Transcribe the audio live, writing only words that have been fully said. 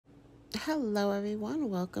Hello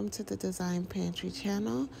everyone, welcome to the Design Pantry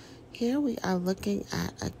channel. Here we are looking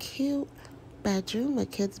at a cute bedroom, a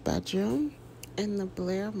kid's bedroom in the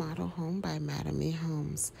Blayre model home by Mattamy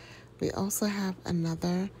Homes. We also have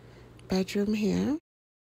another bedroom here.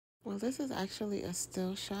 Well, this is actually a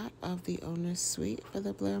still shot of the owner's suite for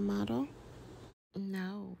the Blayre model.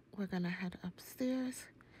 Now we're gonna head upstairs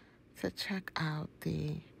to check out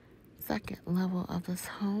the second level of this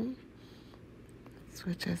home,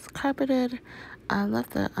 which is carpeted. I love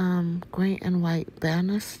the gray and white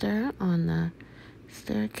banister on the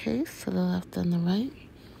staircase to the left and the right.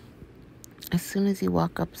 As soon as you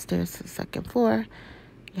walk upstairs to the second floor,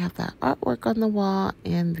 you have that artwork on the wall,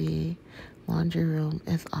 and the laundry room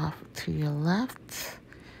is off to your left.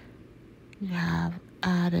 You have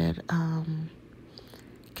added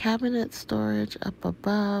cabinet storage up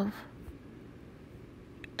above,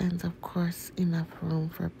 and of course enough room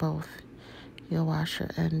for both your washer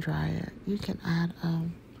and dryer. You can add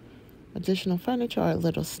additional furniture or a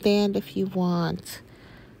little stand if you want.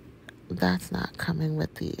 That's not coming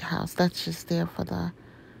with the house. That's just there for the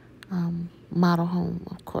model home,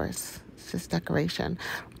 of course. It's just decoration.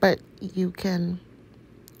 But you can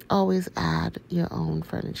always add your own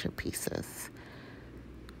furniture pieces.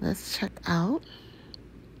 Let's check out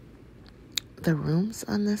the rooms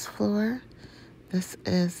on this floor. This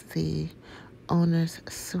is the owner's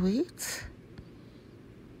suite.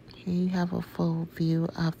 Here you have a full view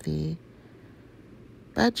of the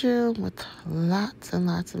bedroom with lots and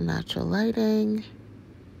lots of natural lighting.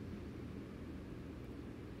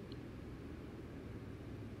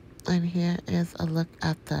 And here is a look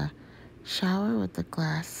at the shower with the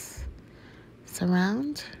glass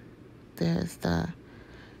surround. There's the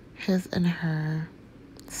his and her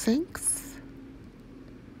sinks.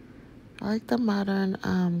 I like the modern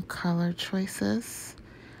color choices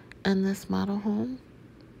in this model home.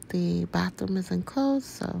 The bathroom is enclosed,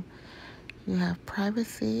 so you have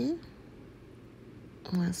privacy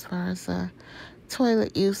as far as the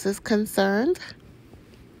toilet use is concerned.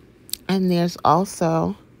 And there's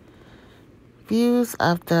also views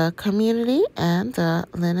of the community and the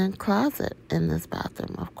linen closet in this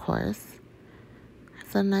bathroom, of course.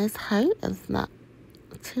 It's a nice height. It's not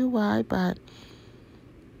too wide, but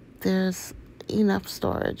there's enough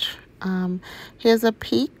storage. Here's a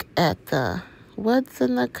peek at the woods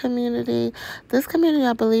in the community. This community,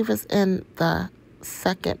 I believe, is in the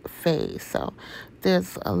second phase, so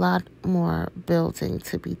there's a lot more building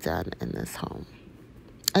to be done in this home,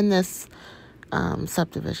 in this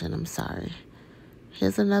subdivision, I'm sorry.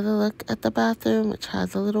 Here's another look at the bathroom, which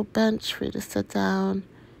has a little bench for you to sit down,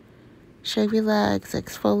 shave your legs,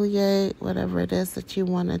 exfoliate, whatever it is that you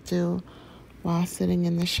want to do while sitting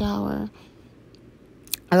in the shower.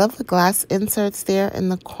 I love the glass inserts there in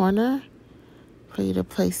the corner for you to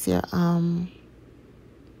place your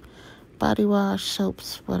body wash,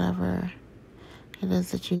 soaps, whatever it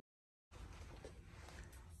is that you need.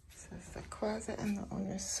 This is the closet in the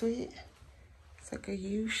owner's suite. It's like a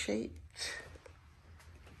U-shaped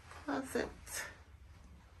closet.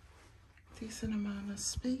 Decent amount of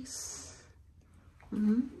space.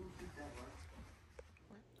 We're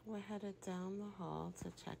headed down the hall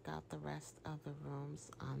to check out the rest of the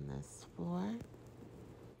rooms on this floor.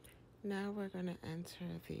 Now we're going to enter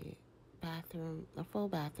the bathroom, the full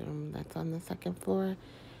bathroom that's on the second floor,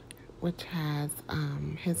 which has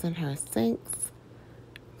his and her sinks.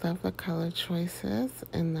 Love the color choices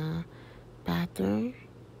in the bathroom.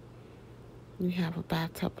 You have a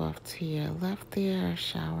bathtub off to your left there, a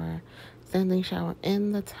shower, standing shower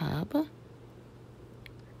in the tub.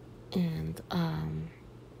 And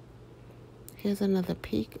here's another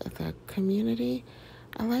peek at the community.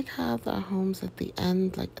 I like how the homes at the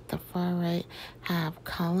end, like at the far right, have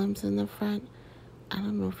columns in the front. I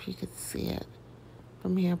don't know if you could see it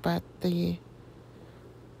from here, but the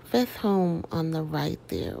fifth home on the right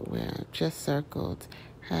there, where I've just circled,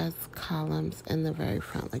 has columns in the very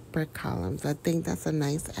front, like brick columns. I think that's a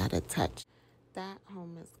nice added touch. That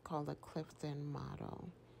home is called a Clifton model.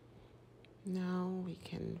 Now we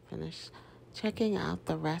can finish checking out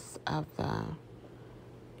the rest of the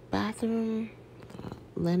bathroom, the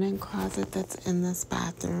linen closet that's in this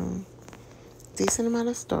bathroom. Decent amount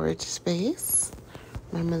of storage space.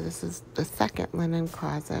 Remember, this is the second linen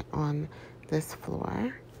closet on this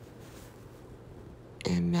floor.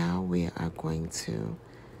 And now we are going to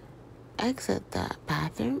exit that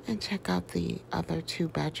bathroom and check out the other two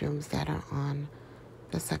bedrooms that are on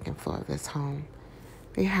the second floor of this home.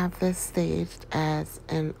 They have this staged as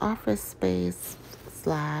an office space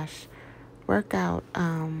 / workout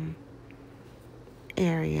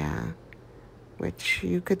area, which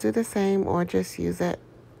you could do the same or just use it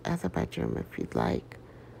as a bedroom if you'd like.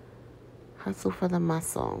 Hustle for the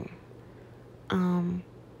muscle.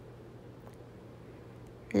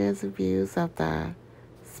 Here's the views of the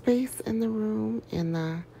space in the room and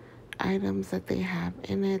the items that they have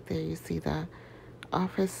in it. There you see the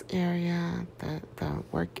office area, the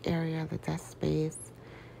work area, the desk space.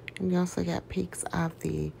 And you also get peeks of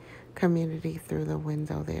the community through the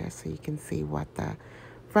window there, so you can see what the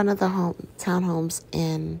front of the townhomes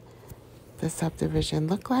in the subdivision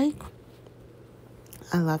look like.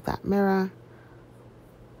 I love that mirror.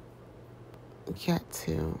 You get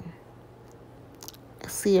to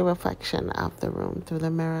see a reflection of the room through the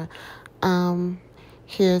mirror.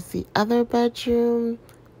 Here's the other bedroom.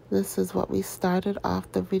 This is what we started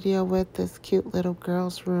off the video with, this cute little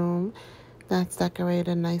girl's room that's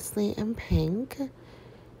decorated nicely in pink.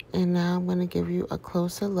 And now I'm going to give you a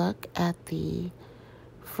closer look at the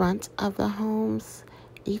front of the homes.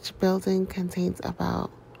 Each building contains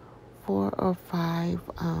about 4 or 5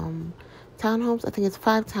 townhomes. I think it's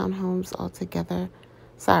 5 townhomes altogether.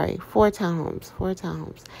 Sorry, 4 townhomes. 4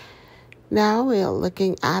 townhomes. Now we're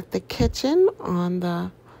looking at the kitchen on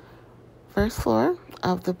the first floor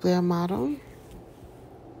of the Blayre model.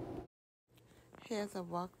 Here's a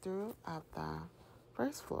walkthrough of the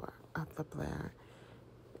first floor of the Blayre.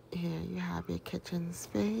 Here you have your kitchen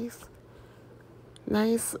space.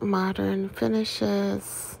 Nice modern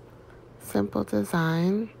finishes, simple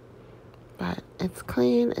design, but it's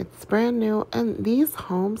clean, it's brand new, and these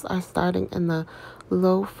homes are starting in the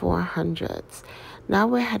low 400s. Now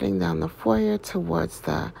we're heading down the foyer towards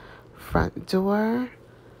the front door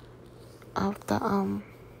of the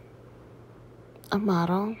a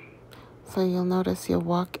model. So you'll notice you'll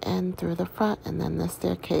walk in through the front, and then the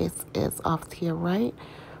staircase is off to your right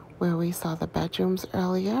where we saw the bedrooms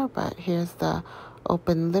earlier. But here's the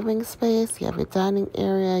open living space. You have your dining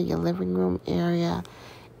area, your living room area,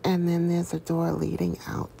 and then there's a door leading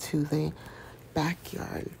out to the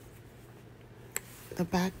backyard. The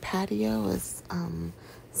back patio is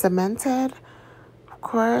cemented, of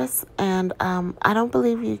course, and I don't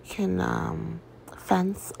believe you can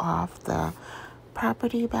fence off the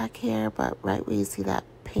property back here, but right where you see that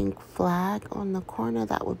pink flag on the corner,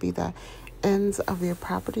 that would be the ends of your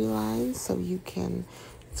property line, so you can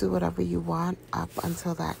do whatever you want up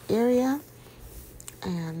until that area.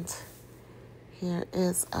 And here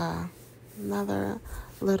is another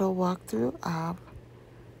little walkthrough of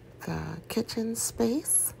the kitchen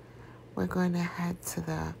space. We're going to head to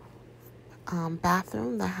the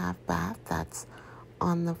bathroom, the half bath that's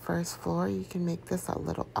on the first floor. You can make this a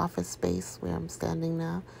little office space where I'm standing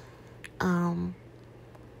now.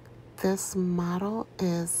 This model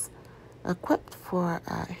is equipped for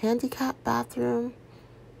a handicap bathroom,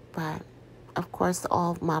 but of course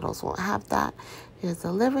all models won't have that. Here's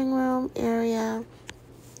the living room area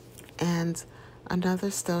and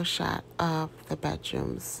another still shot of the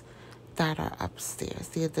bedrooms that are upstairs,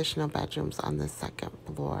 the additional bedrooms on the second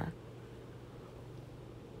floor.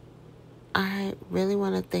 I really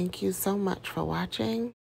want to thank you so much for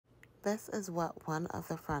watching. This is what one of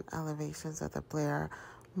the front elevations of the Blayre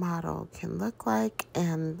model can look like,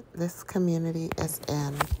 and this community is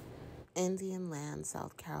in Indian Land,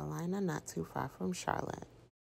 South Carolina, not too far from Charlotte.